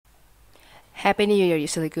Happy New Year, you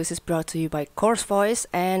silly goose is brought to you by Course Voice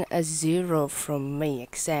and a zero from me,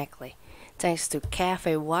 exactly. Thanks to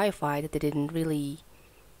Cafe Wi-Fi that they didn't really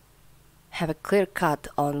have a clear cut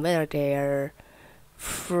on whether their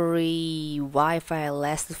free Wi-Fi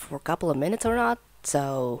lasted for a couple of minutes or not,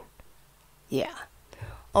 so yeah.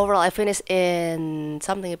 Overall, I finished in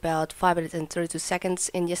something about 5 minutes and 32 seconds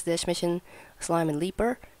in yesterday's mission, Slime and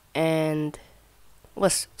Leaper, and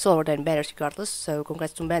was slower than Banners regardless, so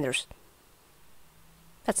congrats to Banners.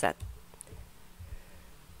 That's that.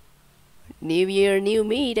 New year, new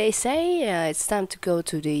me, they say. It's time to go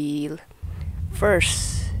to the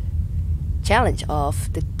first challenge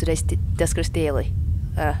of today's Duskers Daily.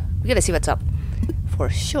 We're gonna see what's up,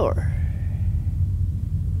 for sure.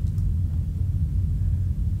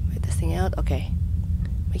 Wait this thing out. Okay,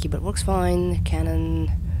 my keyboard works fine.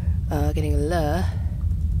 Canon, getting low.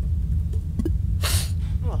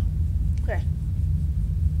 Oh, okay.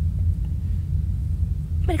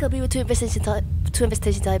 Medical B with two investigation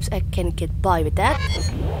types. I can get by with that.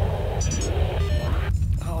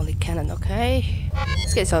 Only cannon, okay.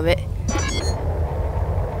 Let's get some of it.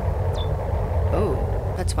 Oh,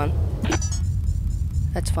 that's fun.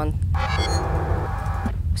 That's fun.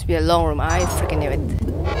 Must be a long room. I freaking knew it.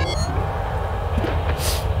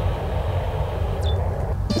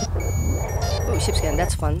 Oh, ship scan.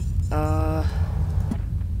 That's fun. Oh,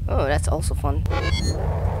 that's also fun.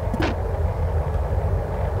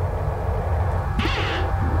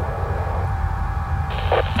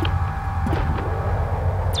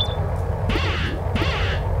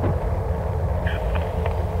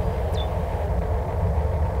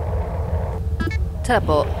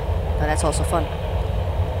 Teleport. Oh, that's also fun.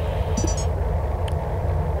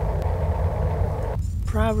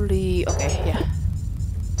 Probably okay, yeah.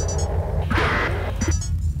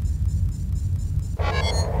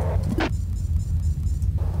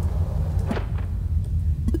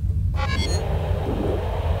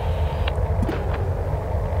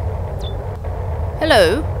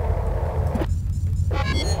 Hello.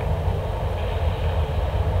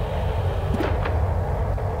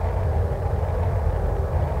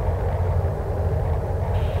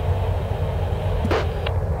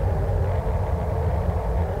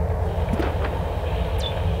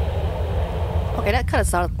 Okay, that kind of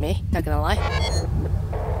startled me, not gonna lie.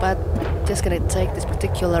 But just gonna take this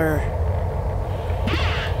particular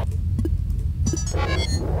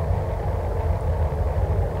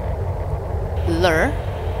lure.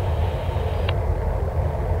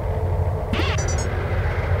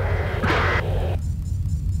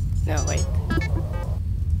 No, wait.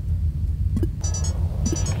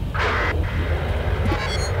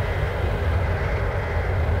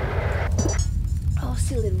 Oh,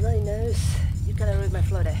 silly runny nose. You gotta ruin my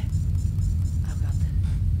flow there. Oh god.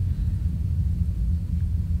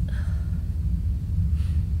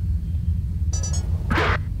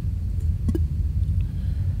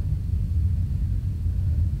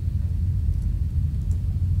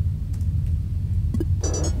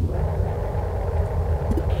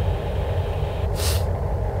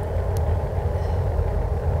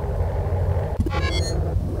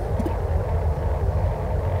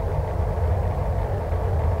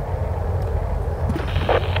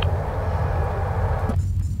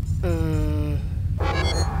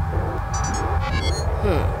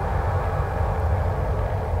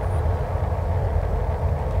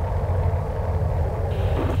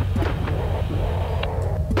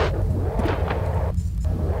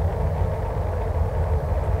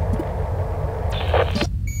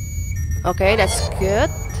 Okay, that's good.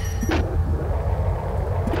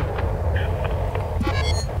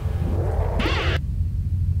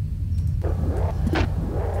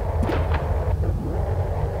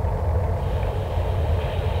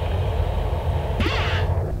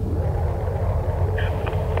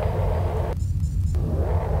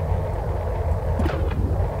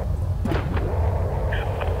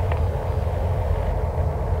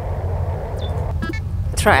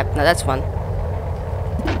 Trap, now that's fun.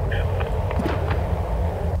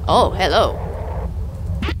 Oh, hello.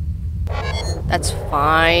 That's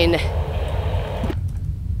fine.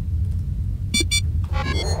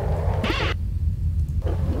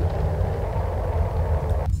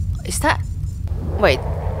 Is that... Wait.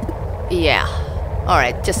 Yeah.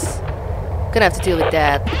 Alright, just gonna have to deal with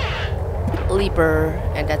that Leaper,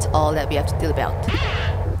 and that's all that we have to deal about.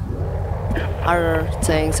 Other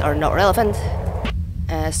things are not relevant,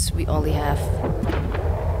 as we only have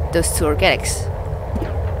those two organics.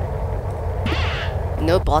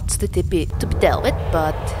 No bots to be dealt with,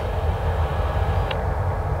 but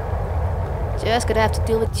just gonna have to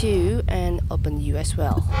deal with you and open you as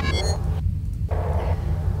well.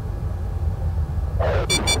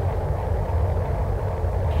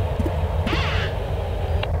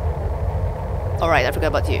 Alright, I forgot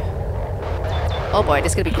about you. Oh boy,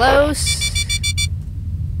 this is gonna be close.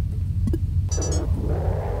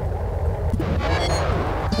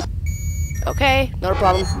 Okay, not a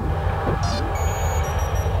problem.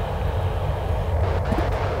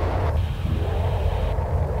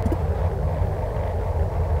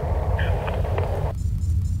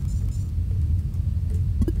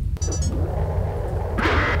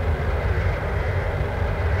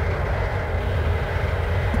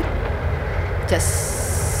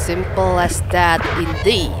 Just simple as that,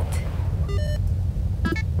 indeed.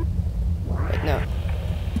 Wait, no.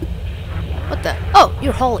 What the? Oh,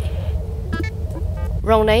 you're Holly.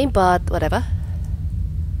 Wrong name, but whatever.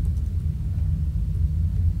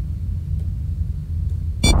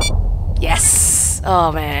 Yes!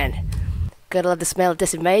 Oh man. Gotta love the smell of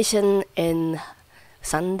decimation in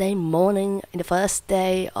Sunday morning in the first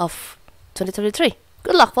day of 2023.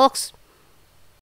 Good luck, folks!